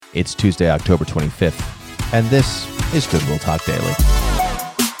It's Tuesday, October 25th, and this is Goodwill Talk Daily.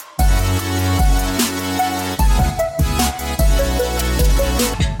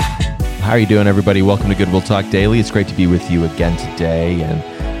 How are you doing, everybody? Welcome to Goodwill Talk Daily. It's great to be with you again today, and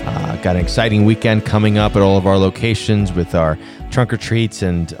got an exciting weekend coming up at all of our locations with our trunk or treats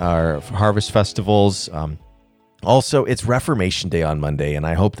and our harvest festivals. Also, it's Reformation Day on Monday, and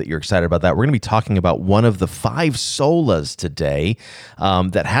I hope that you're excited about that. We're going to be talking about one of the 5 solas today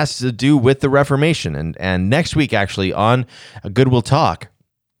that has to do with the Reformation. And next week, actually, on Goodwill Talk,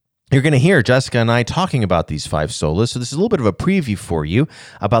 you're going to hear Jessica and I talking about these 5 solas. So this is a little bit of a preview for you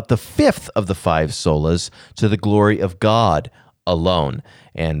about the 5th of the 5 solas, to the glory of God alone.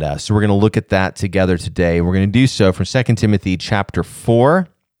 And so we're going to look at that together today. We're going to do so from 2 Timothy chapter 4.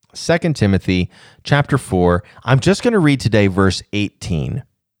 2 Timothy chapter 4. I'm just going to read today verse 18.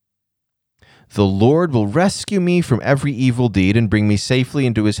 The Lord will rescue me from every evil deed and bring me safely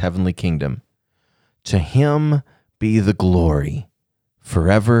into his heavenly kingdom. To him be the glory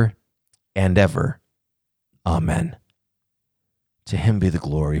forever and ever. Amen. To him be the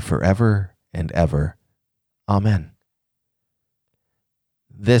glory forever and ever. Amen.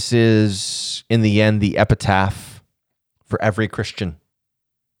 This is, in the end, the epitaph for every Christian.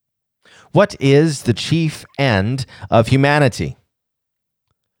 What is the chief end of humanity?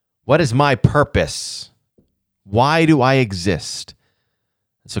 What is my purpose? Why do I exist?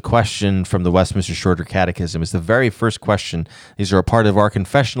 It's a question from the Westminster Shorter Catechism. It's the very first question. These are a part of our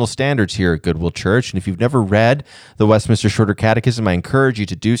confessional standards here at Goodwill Church. And if you've never read the Westminster Shorter Catechism, I encourage you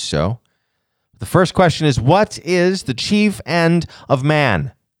to do so. The first question is, what is the chief end of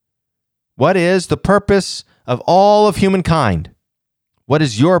man? What is the purpose of all of humankind? What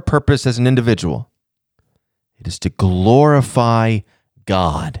is your purpose as an individual? It is to glorify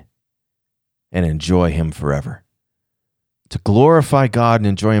God and enjoy him forever. To glorify God and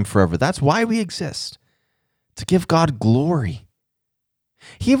enjoy him forever. That's why we exist. To give God glory.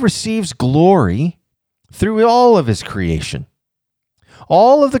 He receives glory through all of his creation.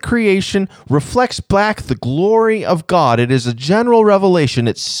 All of the creation reflects back the glory of God. It is a general revelation.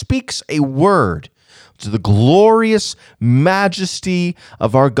 It speaks a word to the glorious majesty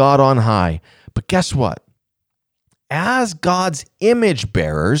of our God on high. But guess what? As God's image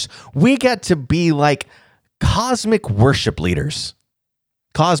bearers, we get to be like cosmic worship leaders.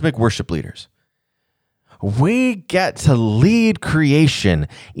 Cosmic worship leaders. We get to lead creation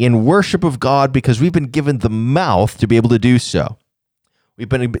in worship of God because we've been given the mouth to be able to do so. We've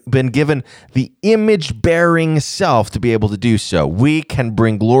been given the image-bearing self to be able to do so. We can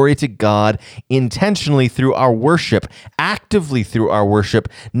bring glory to God intentionally through our worship, actively through our worship,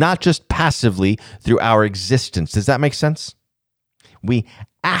 not just passively through our existence. Does that make sense? We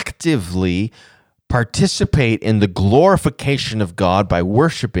actively participate in the glorification of God by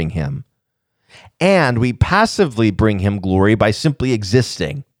worshiping him, and we passively bring him glory by simply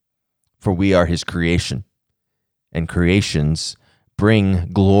existing, for we are his creation, and creations bring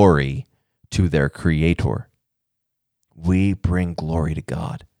glory to their creator. We bring glory to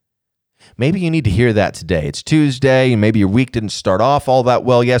God. Maybe you need to hear that today. It's Tuesday, and maybe your week didn't start off all that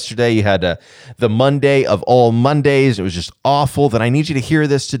well yesterday. You had the Monday of all Mondays. It was just awful. Then I need you to hear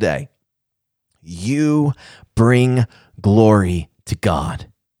this today. You bring glory to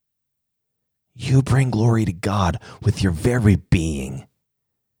God. You bring glory to God with your very being.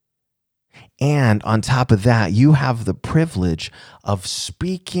 And on top of that, you have the privilege of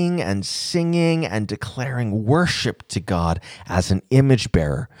speaking and singing and declaring worship to God as an image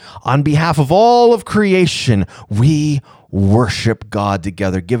bearer. On behalf of all of creation, we worship God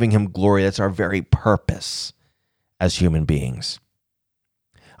together, giving him glory. That's our very purpose as human beings.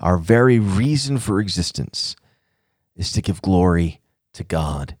 Our very reason for existence is to give glory to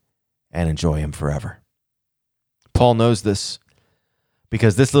God and enjoy him forever. Paul knows this,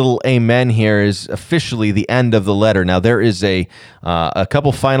 because this little amen here is officially the end of the letter. Now, there is a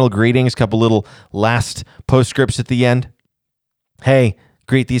couple final greetings, couple little last postscripts at the end. Hey,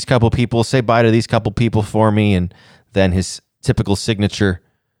 greet these couple people, say bye to these couple people for me, and then his typical signature,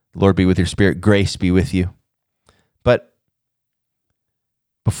 Lord be with your spirit, grace be with you. But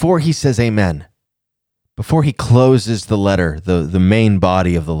before he says amen, before he closes the letter, the main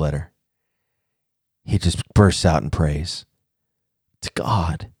body of the letter, he just bursts out in praise. To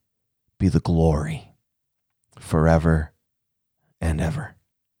God be the glory forever and ever.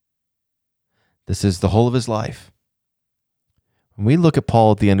 This is the whole of his life. When we look at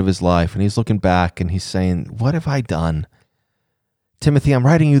Paul at the end of his life, and he's looking back and he's saying, what have I done? Timothy, I'm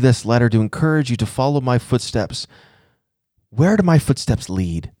writing you this letter to encourage you to follow my footsteps. Where do my footsteps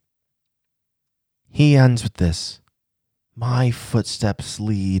lead? He ends with this. my footsteps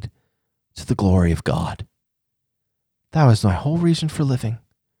lead to the glory of God. That was my whole reason for living.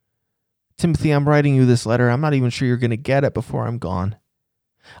 Timothy, I'm writing you this letter. I'm not even sure you're going to get it before I'm gone.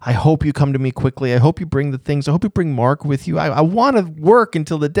 I hope you come to me quickly. I hope you bring the things. I hope you bring Mark with you. I want to work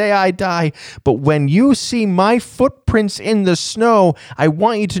until the day I die. But when you see my footprints in the snow, I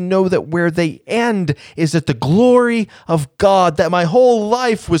want you to know that where they end is at the glory of God, that my whole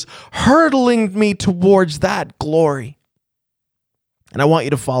life was hurtling me towards that glory. And I want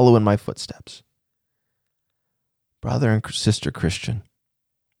you to follow in my footsteps. Brother and sister Christian,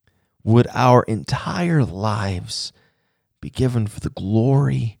 would our entire lives be given for the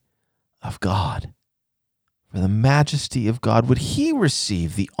glory of God, for the majesty of God? Would he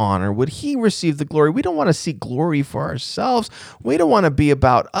receive the honor? Would he receive the glory? We don't want to seek glory for ourselves. We don't want to be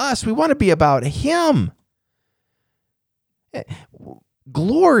about us. We want to be about him.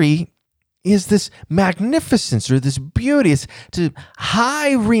 Glory is this magnificence or this beauty. It's to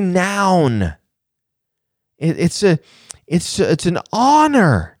high renown. It's an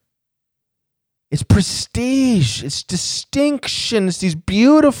honor. It's prestige, it's distinction, it's these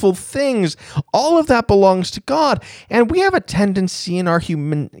beautiful things. All of that belongs to God. And we have a tendency in our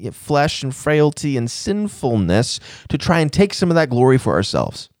human flesh and frailty and sinfulness to try and take some of that glory for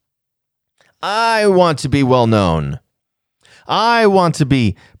ourselves. I want to be well known. I want to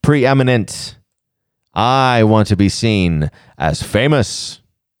be preeminent. I want to be seen as famous.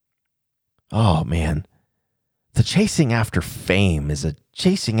 Oh, man. The chasing after fame is a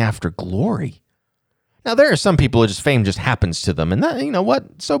chasing after glory. Now, there are some people who fame just happens to them, and that, you know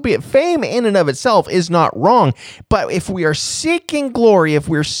what? So be it. Fame in and of itself is not wrong, but if we are seeking glory, if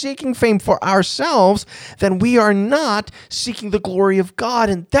we're seeking fame for ourselves, then we are not seeking the glory of God,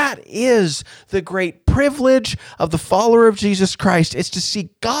 and that is the great privilege of the follower of Jesus Christ. It's to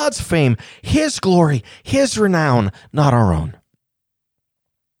seek God's fame, his glory, his renown, not our own.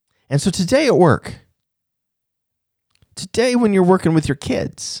 And so today at work, today when you're working with your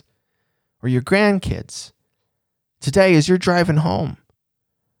kids, or your grandkids, today as you're driving home,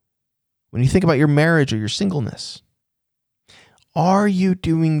 when you think about your marriage or your singleness, are you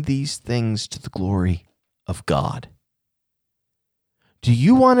doing these things to the glory of God? Do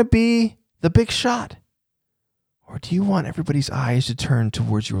you want to be the big shot? Or do you want everybody's eyes to turn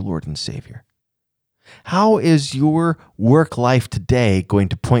towards your Lord and Savior? How is your work life today going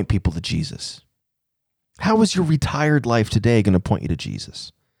to point people to Jesus? How is your retired life today going to point you to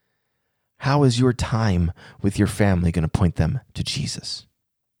Jesus? How is your time with your family going to point them to Jesus?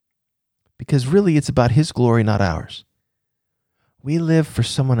 Because really, it's about his glory, not ours. We live for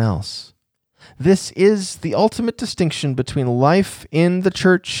someone else. This is the ultimate distinction between life in the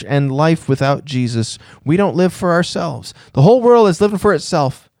church and life without Jesus. We don't live for ourselves. The whole world is living for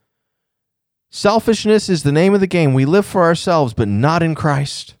itself. Selfishness is the name of the game. We live for ourselves, but not in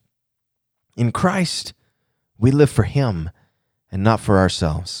Christ. In Christ, we live for him and not for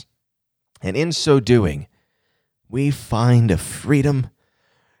ourselves. And in so doing, we find a freedom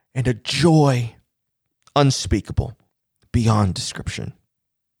and a joy unspeakable, beyond description.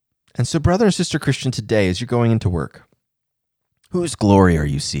 And so, brother and sister Christian, today, as you're going into work, whose glory are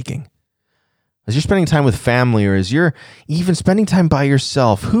you seeking? As you're spending time with family, or as you're even spending time by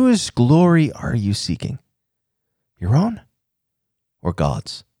yourself, whose glory are you seeking? Your own or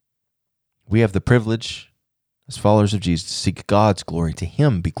God's? We have the privilege, as followers of Jesus, to seek God's glory. To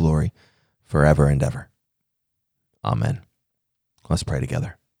him be glory forever and ever. Amen. Let's pray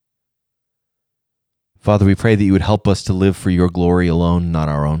together. Father, we pray that you would help us to live for your glory alone, not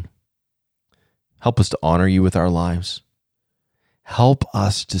our own. Help us to honor you with our lives. Help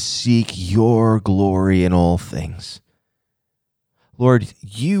us to seek your glory in all things. Lord,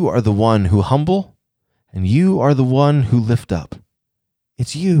 you are the one who humble, and you are the one who lift up.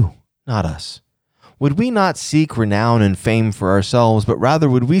 It's you, not us. Would we not seek renown and fame for ourselves, but rather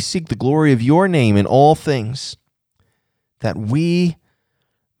would we seek the glory of your name in all things, that we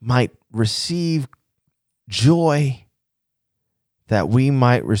might receive joy, that we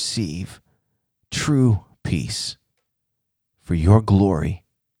might receive true peace. For your glory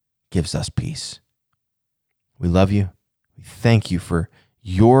gives us peace. We love you. We thank you for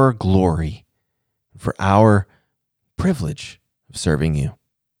your glory, for our privilege of serving you.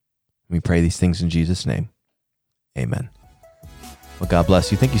 We pray these things in Jesus' name. Amen. Well, God bless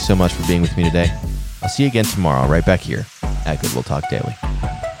you. Thank you so much for being with me today. I'll see you again tomorrow, right back here at Goodwill Talk Daily.